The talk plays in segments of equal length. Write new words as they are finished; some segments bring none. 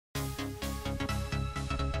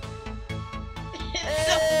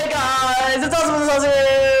guys, it's Awesomeness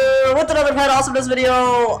here with another pet awesomeness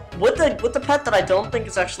video with the pet that I don't think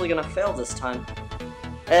is actually gonna fail this time.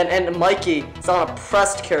 And Mikey is on a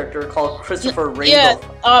pressed character called Christopher Rainbow.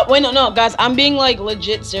 Yeah, wait, no, guys, I'm being like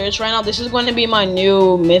legit serious right now. This is going to be my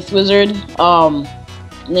new myth wizard.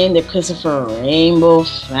 Named the Christopher Rainbow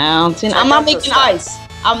Fountain. I'm not making ice.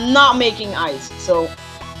 I'm not making ice. So,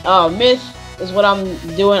 myth is what I'm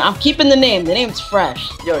doing. I'm keeping the name. The name's fresh.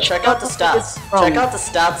 Yo, check out the stats. Check out the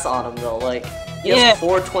stats on him though. Like, he has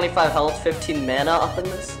 425 health, 15 mana up in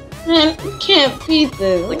this. Man, you can't beat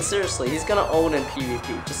this. Like, seriously, he's gonna own in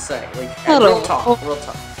PvP. Just saying. Like, real talk, real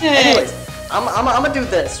talk. Anyways, I'm gonna do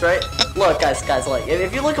this, right? Look, guys, like,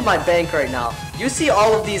 if you look at my bank right now, you see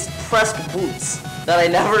all of these pressed boots that I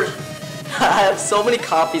never. I have so many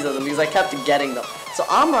copies of them because I kept getting them. So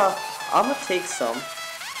I'm gonna take some,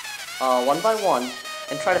 one by one,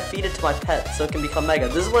 and try to feed it to my pet so it can become mega.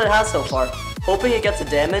 This is what it has so far. Hoping it gets a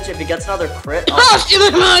damage. If it gets another crit,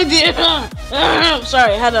 my idea.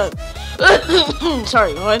 Sorry, I had a.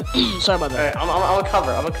 Sorry, go ahead. Sorry about that. Alright, I'm gonna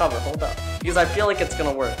cover. Hold up, because I feel like it's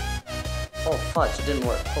gonna work. Oh fudge, it didn't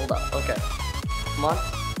work. Hold up. Okay, come on.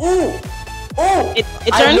 Ooh. Oh!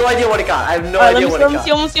 I have no idea what it got. I have no idea what it got.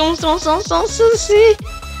 See.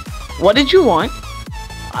 What did you want?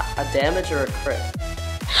 A damage or a crit?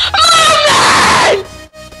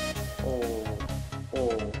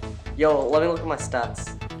 Oh. Yo, let me look at my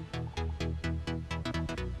stats.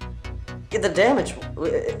 Get the damage.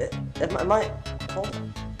 Am I?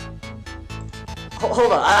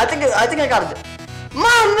 Hold on. I think I got it.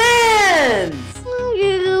 My man!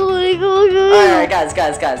 Alright, guys.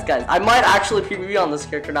 I might actually PvP on this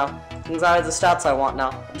character now. Since I have the stats I want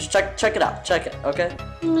now. Just check it out. Check it, okay?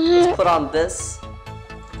 Let's put on this.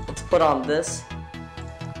 Let's put on this.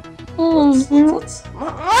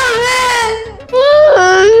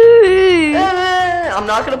 I'm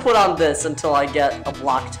not gonna put on this until I get a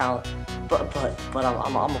block talent. But I'm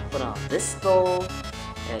gonna put on this though.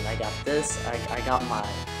 And I got this. I got my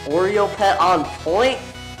Oreo pet on point.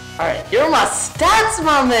 Alright, here are my stats,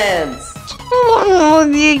 my mans!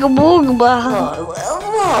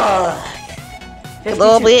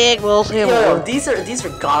 Yo, these are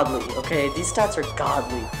godly, okay? These stats are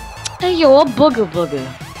godly. Hey, yo, a booger.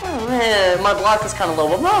 Oh man, my block is kind of low,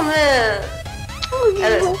 but oh man!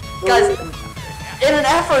 Guys, in an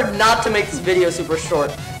effort not to make this video super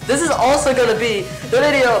short, this is also gonna be the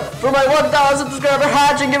video for my 1,000 subscriber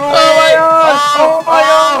hatching giveaway! Oh my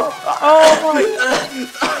god!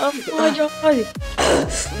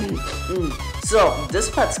 So, this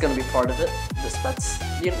pet's gonna be part of it. This pet's,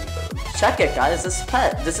 you know, check it guys,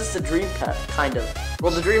 this is the dream pet, kind of.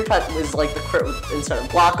 Well, the dream pet is like the crit instead of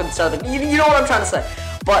block instead of, you know what I'm trying to say.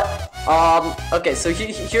 But, okay, so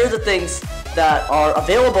here are the things that are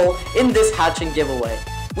available in this hatching giveaway.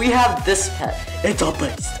 We have this pet, it's a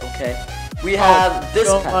beast, okay? We have this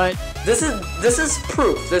pet. This is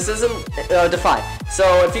proof. This isn't Defy.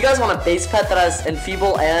 So if you guys want a base pet that has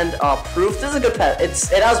enfeeble and proof, this is a good pet. It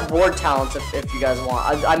has ward talents if you guys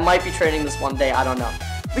want. I might be training this one day. I don't know.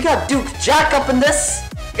 We got Duke Jack up in this.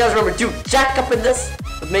 You guys remember Duke Jack up in this?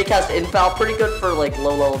 With Maycast Infal, pretty good for like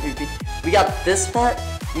low level PvP. We got this pet.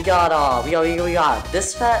 We got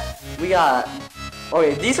this pet. We got.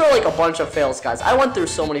 Okay, these are like a bunch of fails, guys. I went through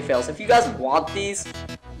so many fails. If you guys want these,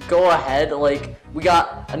 go ahead. Like, we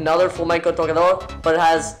got another Flamenco Tocador, but it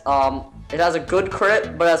has a good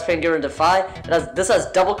crit, but it has Fangiver and Defy. This has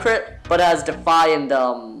double crit, but it has Defy and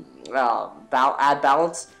add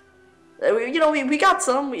balance. You know, we got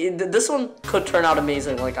some. This one could turn out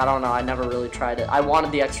amazing. Like, I don't know. I never really tried it. I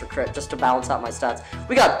wanted the extra crit just to balance out my stats.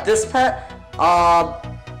 We got this pet.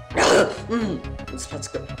 This pet's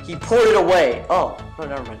good. He poured it away. Oh, no,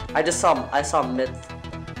 never mind. I saw myth.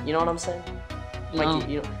 You know what I'm saying? No.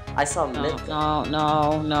 Mikey, you know, I saw myth.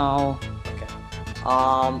 No. Okay.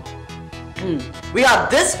 We got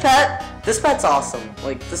this pet. This pet's awesome.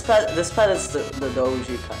 Like, this pet is the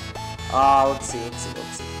OG pet. Let's see.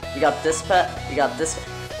 We got this pet. We got this.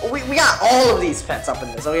 We got all of these pets up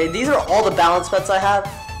in this. Okay, these are all the balance pets I have.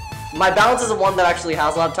 My balance is the one that actually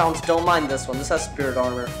has a lot of talents. Don't mind this one. This has spirit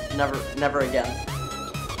armor. Never again.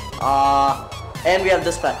 And we have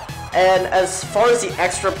this pet. And as far as the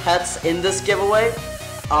extra pets in this giveaway,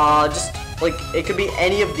 just like it could be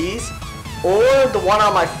any of these, or the one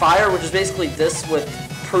on my fire, which is basically this with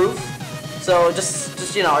proof. So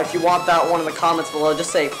just you know, if you want that one in the comments below,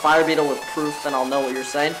 just say fire beetle with proof, then I'll know what you're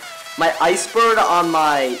saying. My ice bird on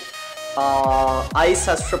my ice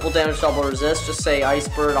has triple damage, double resist. Just say ice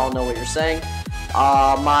bird, I'll know what you're saying.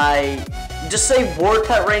 Just say ward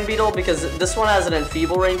pet rain beetle, because this one has an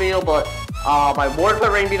enfeeble rain beetle, but my ward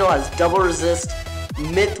pet rain beetle has double resist,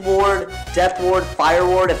 Myth Ward, Death Ward, Fire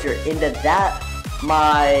Ward if you're into that.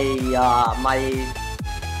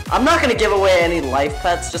 I'm not gonna give away any life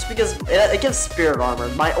pets just because it gives spirit armor.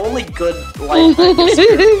 My only good life pet is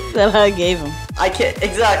spirit. That I gave him. I can't,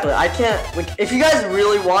 exactly, I can't, like, if you guys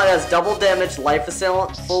really want, it has double damage, life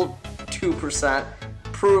assailant, full 2%,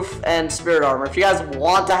 proof, and spirit armor. If you guys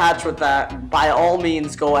want to hatch with that, by all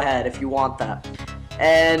means, go ahead if you want that.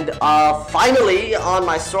 And, finally, on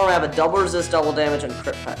my storm, I have a double resist, double damage, and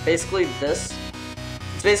crit pet. Basically this,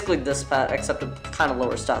 it's basically this pet, except with kind of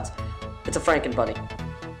lower stats. It's a Franken bunny.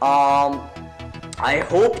 I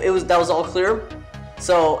hope that was all clear.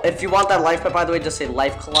 So, if you want that life pet, by the way, just say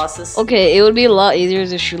Life Colossus. Okay, it would be a lot easier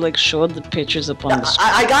if you like showed the pictures up on the screen.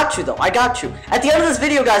 I got you though. I got you. At the end of this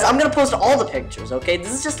video, guys, I'm gonna post all the pictures. Okay,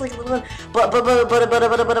 this is just like a little.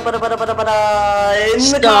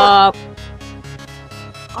 Stop.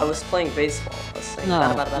 I was playing baseball. I was saying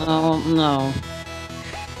No.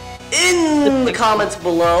 In the comments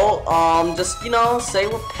below, just say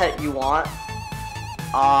what pet you want.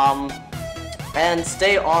 And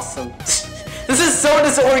stay awesome. This is so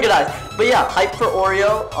disorganized. But yeah, hype for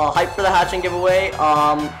Oreo, hype for the hatching giveaway.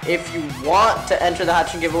 If you want to enter the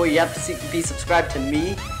hatching giveaway, you have to be subscribed to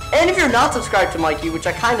me. And if you're not subscribed to Mikey, which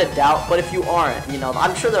I kind of doubt, but if you aren't,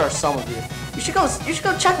 I'm sure there are some of you. You should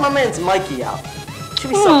go check my man's Mikey out. It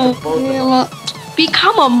should be something for both of us.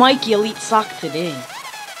 Become a Mikey Elite Sock today.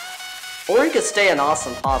 Or you could stay an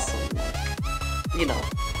awesome.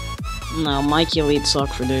 No, Mikey Elite Sock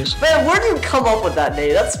for days. Man, where do you come up with that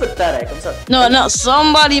name? That's pathetic. I'm sorry. No,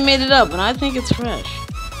 somebody made it up, and I think it's fresh.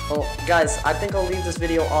 Well, guys, I think I'll leave this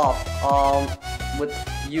video off, with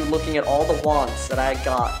you looking at all the wands that I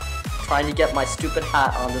got, trying to get my stupid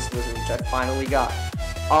hat on this wizard, which I finally got.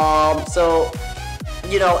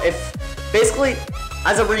 Basically,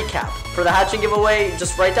 as a recap, for the hatching giveaway,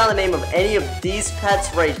 just write down the name of any of these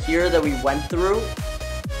pets right here that we went through,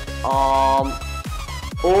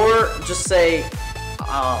 or just say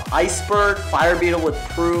Icebird, Fire Beetle with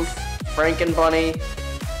proof, Franken Bunny,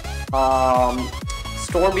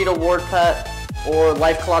 Storm Beetle Ward Pet, or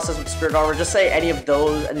Life Colossus with Spirit Armor. Just say any of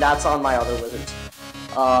those, and that's on my other wizards.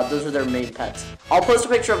 Those are their main pets. I'll post a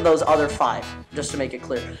picture of those other 5, just to make it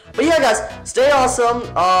clear. But yeah, guys, stay awesome.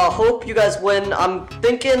 Hope you guys win. I'm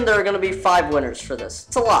thinking there are gonna be 5 winners for this.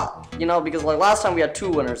 It's a lot, because like last time we had 2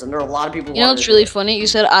 winners, and there are a lot of people. It's really funny. You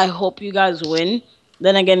said, "I hope you guys win."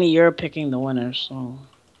 Then again, you're picking the winner, so.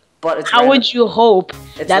 But it's how would you hope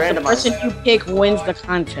that randomized. the person you pick wins the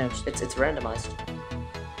contest? It's randomized.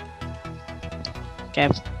 Okay.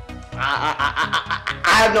 I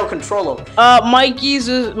have no control over. Mikey's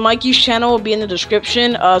channel will be in the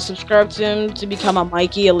description. Subscribe to him to become a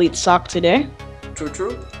Mikey Elite Sock today.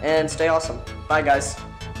 True. And stay awesome. Bye, guys.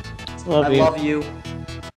 Love you. I love you.